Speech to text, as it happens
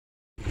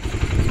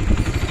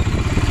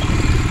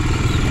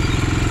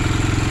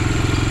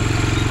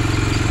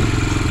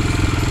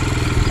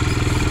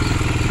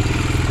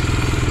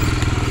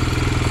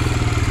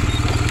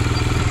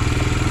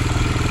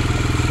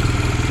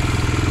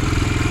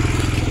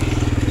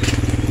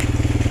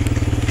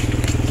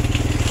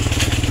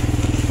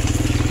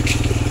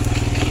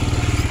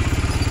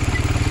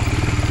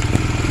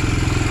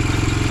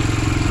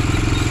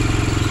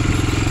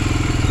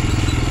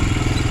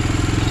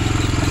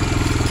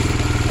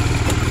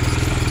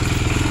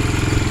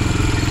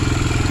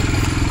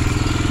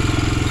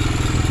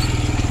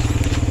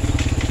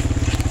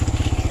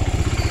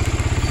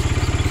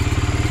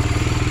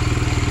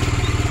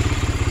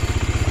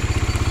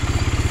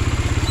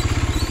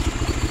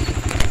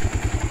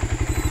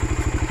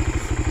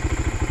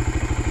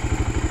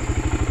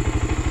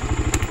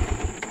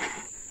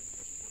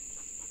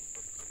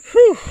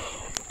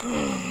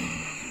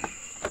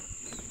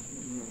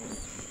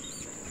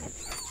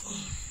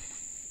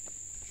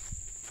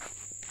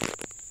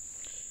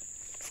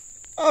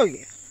Oh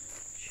yeah,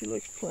 she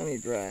looks plenty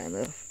dry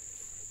enough.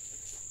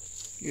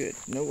 Good,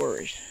 no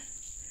worries.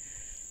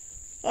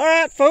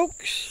 Alright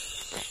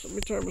folks, let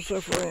me turn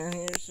myself around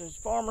here. It says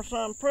Farmer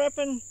Son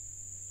Prepping,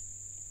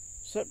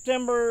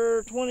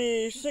 September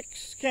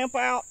 26th camp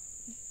out,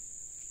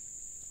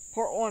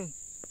 part 1.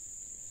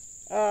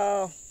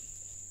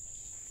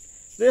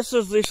 This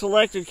is the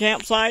selected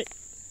campsite.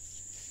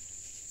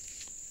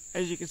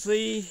 As you can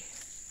see,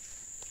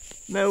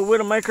 no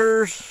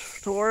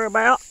widowmakers to worry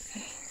about.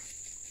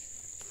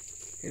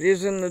 It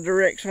is in the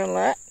direct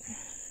sunlight.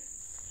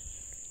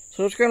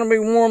 So it's going to be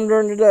warm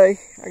during the day.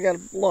 I got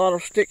a lot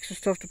of sticks and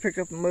stuff to pick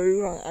up and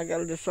move. I got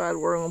to decide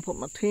where I'm going to put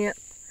my tent.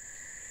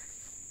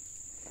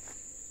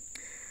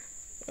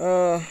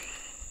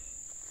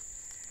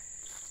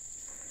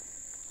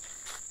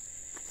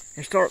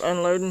 And start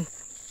unloading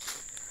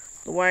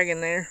the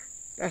wagon there.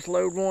 That's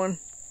load 1.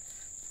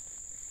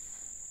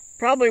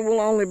 Probably will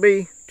only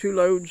be 2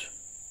 loads.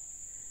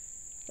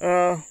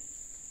 And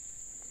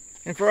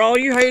for all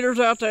you haters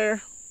out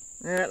there,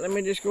 alright, let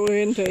me just go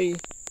ahead and tell you.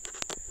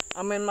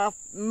 I'm in my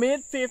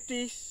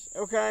mid-50s,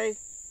 okay?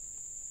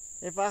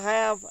 If I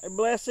have a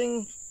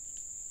blessing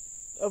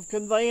of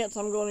conveyance,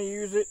 I'm going to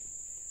use it.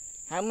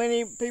 How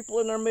many people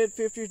in their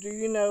mid-50s do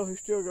you know who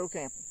still go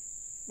camping?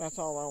 That's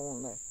all I want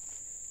to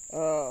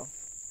know.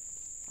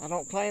 I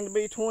don't claim to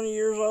be 20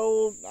 years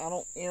old. I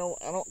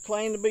don't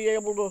claim to be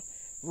able to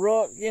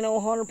ruck,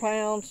 100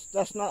 pounds.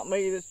 That's not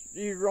me.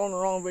 You're on the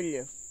wrong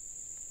video.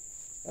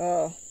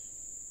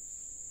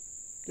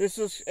 This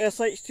is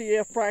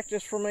SHTF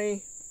practice for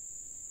me.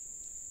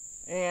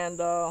 And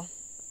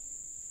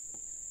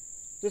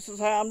this is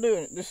how I'm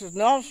doing it. This is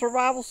not a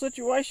survival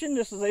situation.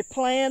 This is a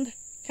planned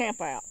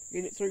camp out.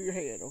 Get it through your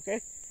head,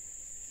 okay?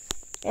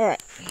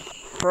 Alright.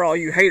 For all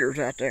you haters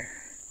out there.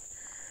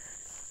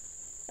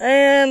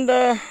 And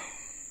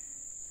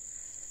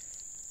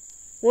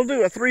we'll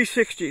do a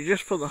 360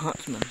 just for the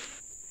huntsman.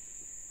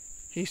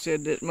 He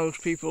said that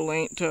most people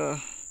ain't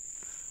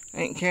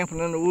camping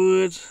in the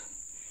woods.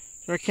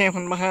 They're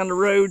camping behind the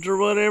roads or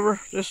whatever.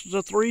 This is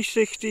a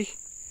 360.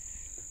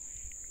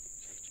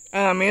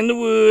 I'm in the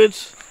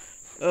woods.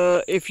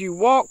 If you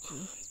walk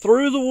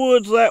through the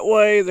woods that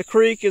way, the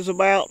creek is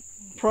about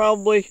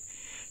probably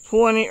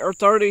 20 or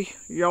 30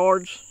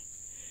 yards.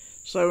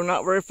 So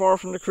not very far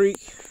from the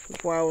creek.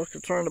 That's why I was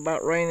concerned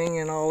about raining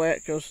and all that,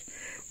 because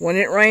when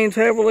it rains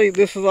heavily,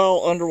 this is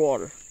all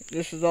underwater.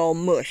 This is all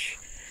mush.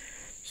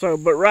 So,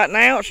 but right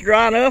now it's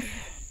dry enough.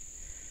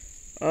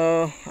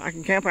 I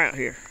can camp out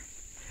here.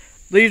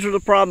 These are the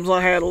problems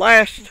I had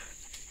last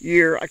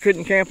year. I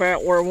couldn't camp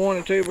out where I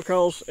wanted to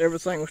because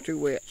everything was too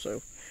wet.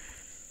 So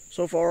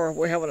far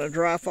we're having a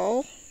dry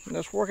fall, and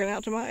that's working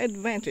out to my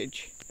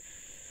advantage.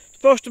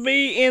 Supposed to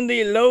be in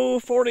the low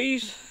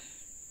 40s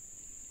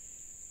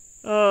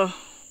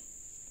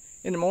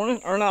in the morning,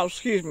 or no,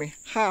 excuse me,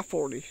 high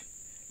 40s,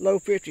 low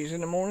 50s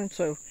in the morning,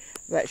 so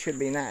that should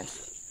be nice.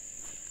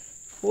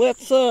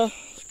 Let's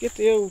get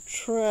the old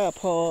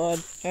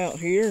tripod out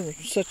here and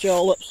set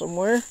y'all up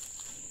somewhere.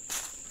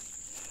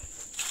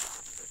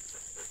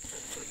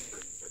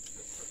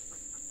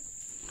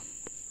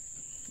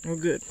 Oh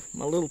good,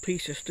 my little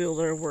piece is still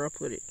there where I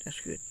put it.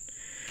 That's good.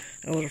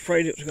 I was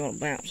afraid it was going to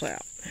bounce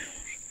out.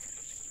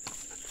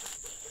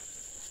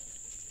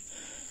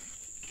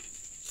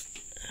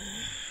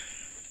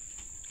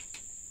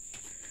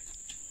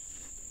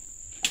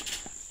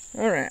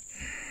 Alright,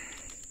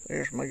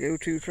 there's my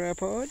go-to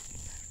tripod.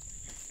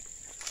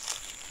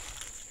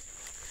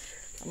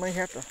 I may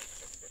have to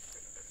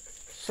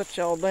set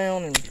y'all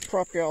down and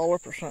prop y'all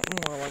up or something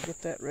while I get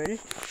that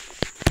ready.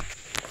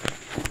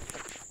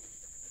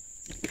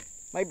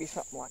 Maybe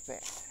something like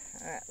that.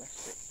 Alright,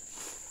 let's see.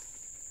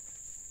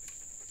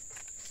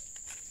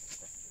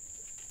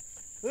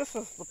 This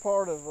is the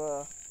part of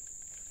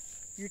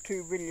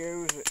YouTube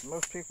videos that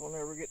most people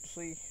never get to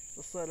see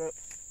the setup.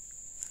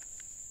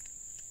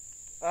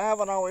 I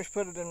haven't always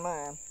put it in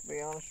mine, to be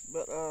honest,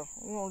 but I'm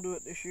going to do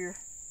it this year.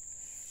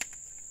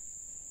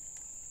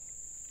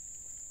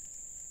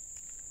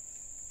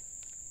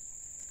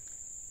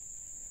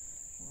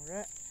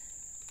 Alright.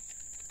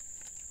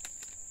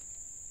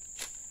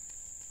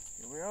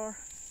 Here we are.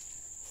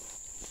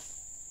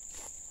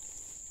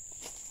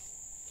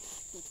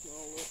 Put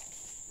y'all up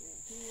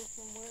in here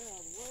somewhere out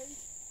of the way.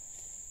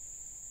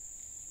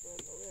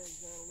 Spread my legs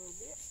out a little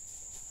bit.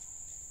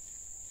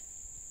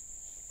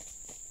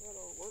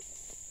 That'll work.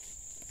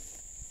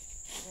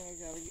 Now I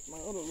gotta get my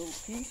other little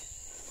piece.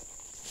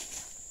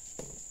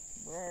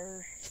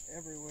 Briars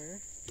everywhere.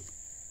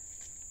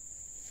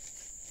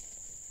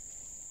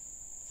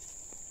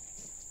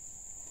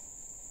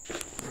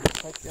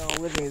 Take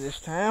y'all with me this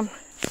time.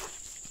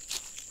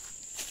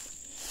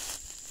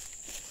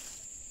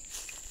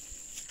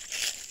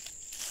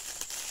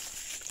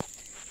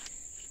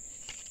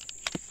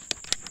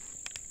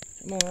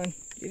 Come on,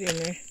 get in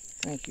there.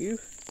 Thank you.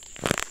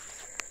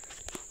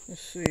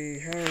 Let's see,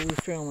 how are we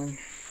filming?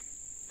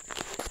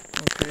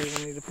 Okay,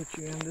 we need to put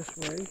you in this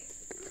way.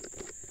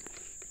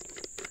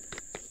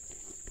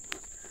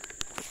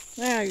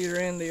 Now you're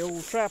in the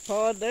old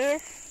tripod there.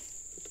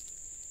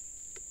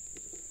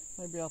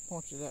 Maybe I'll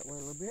point you that way a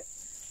little bit.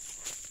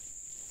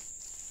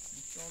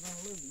 Start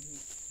unloading here.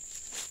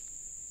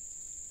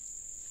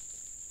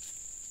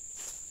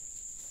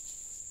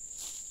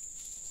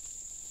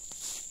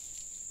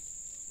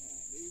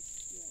 Alright, dude.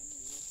 Yeah, I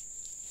know that.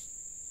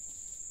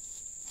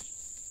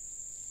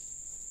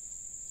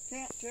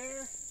 Camp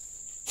chair.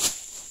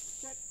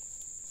 Check.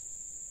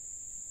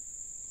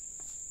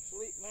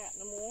 Sleep mat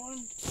number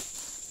 1.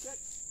 Check.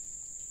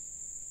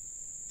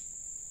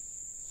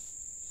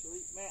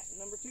 Sleep mat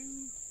number 2.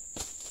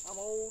 I'm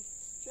old.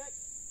 Check.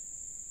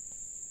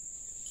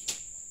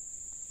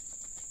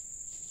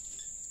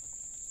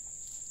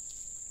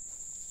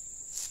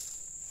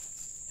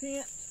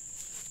 Tent.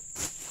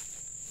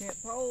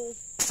 Tent poles.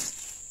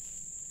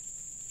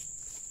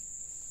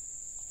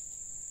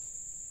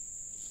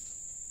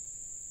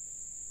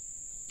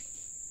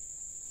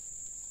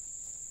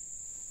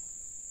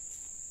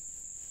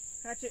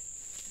 Hatchet.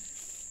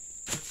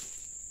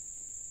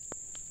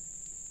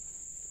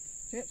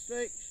 Tent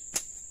stakes.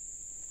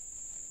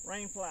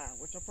 Rain fly,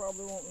 which I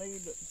probably won't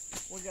need, but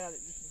we got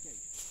it just in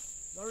case.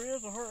 There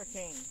is a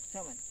hurricane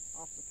coming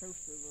off the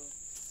coast of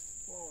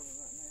Florida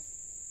right now.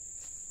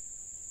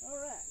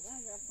 Alright, now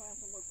I gotta find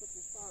somewhere to put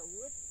this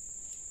firewood.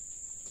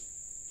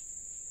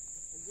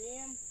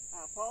 Again,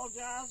 I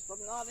apologize if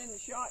I'm not in the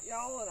shot,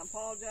 y'all, and I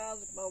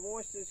apologize if my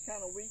voice is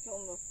kind of weak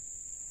on the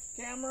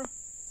camera.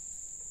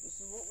 This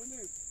is what we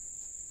do.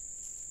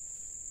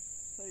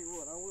 Tell you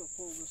what, I will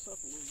pull this up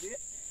a little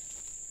bit.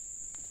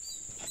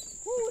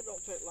 Woo, it don't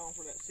take long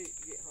for that seat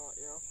to get hot,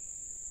 y'all.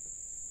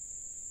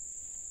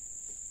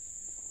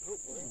 Oh,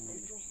 we're in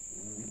neutral.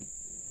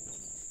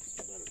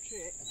 Better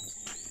check.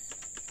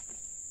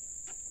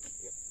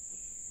 Yep.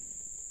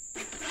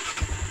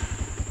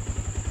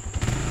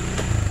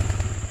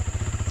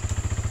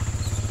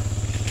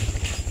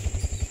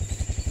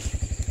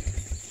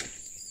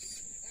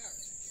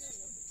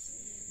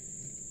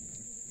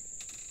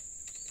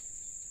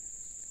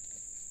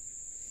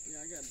 Yeah,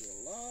 I gotta do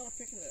a lot of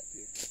picking up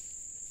here.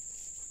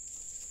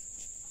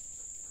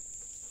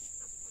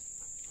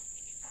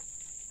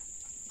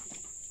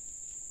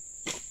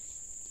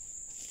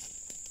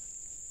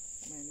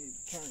 May need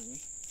to turn me.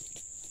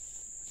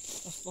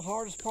 That's the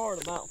hardest part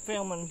about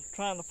filming,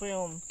 trying to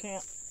film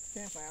camp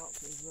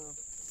outs is the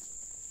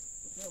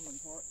filming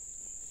part.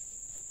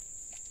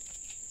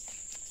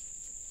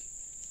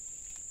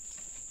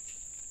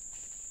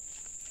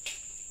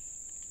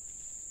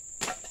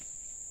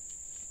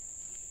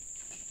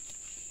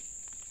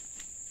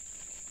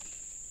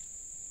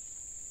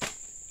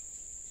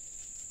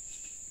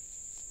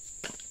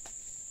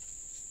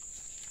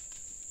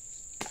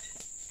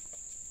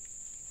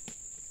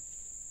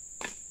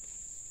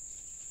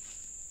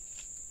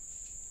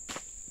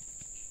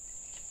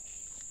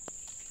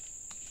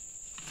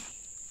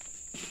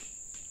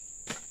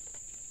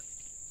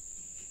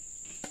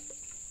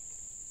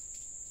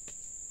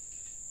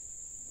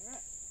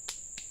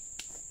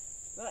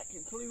 That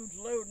concludes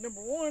load number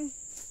 1.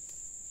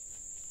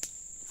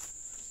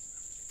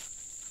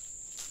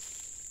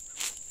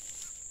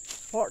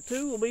 Part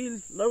 2 will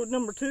be load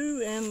number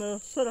 2 and the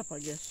setup, I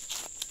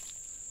guess.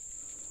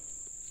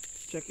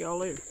 Check y'all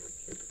later.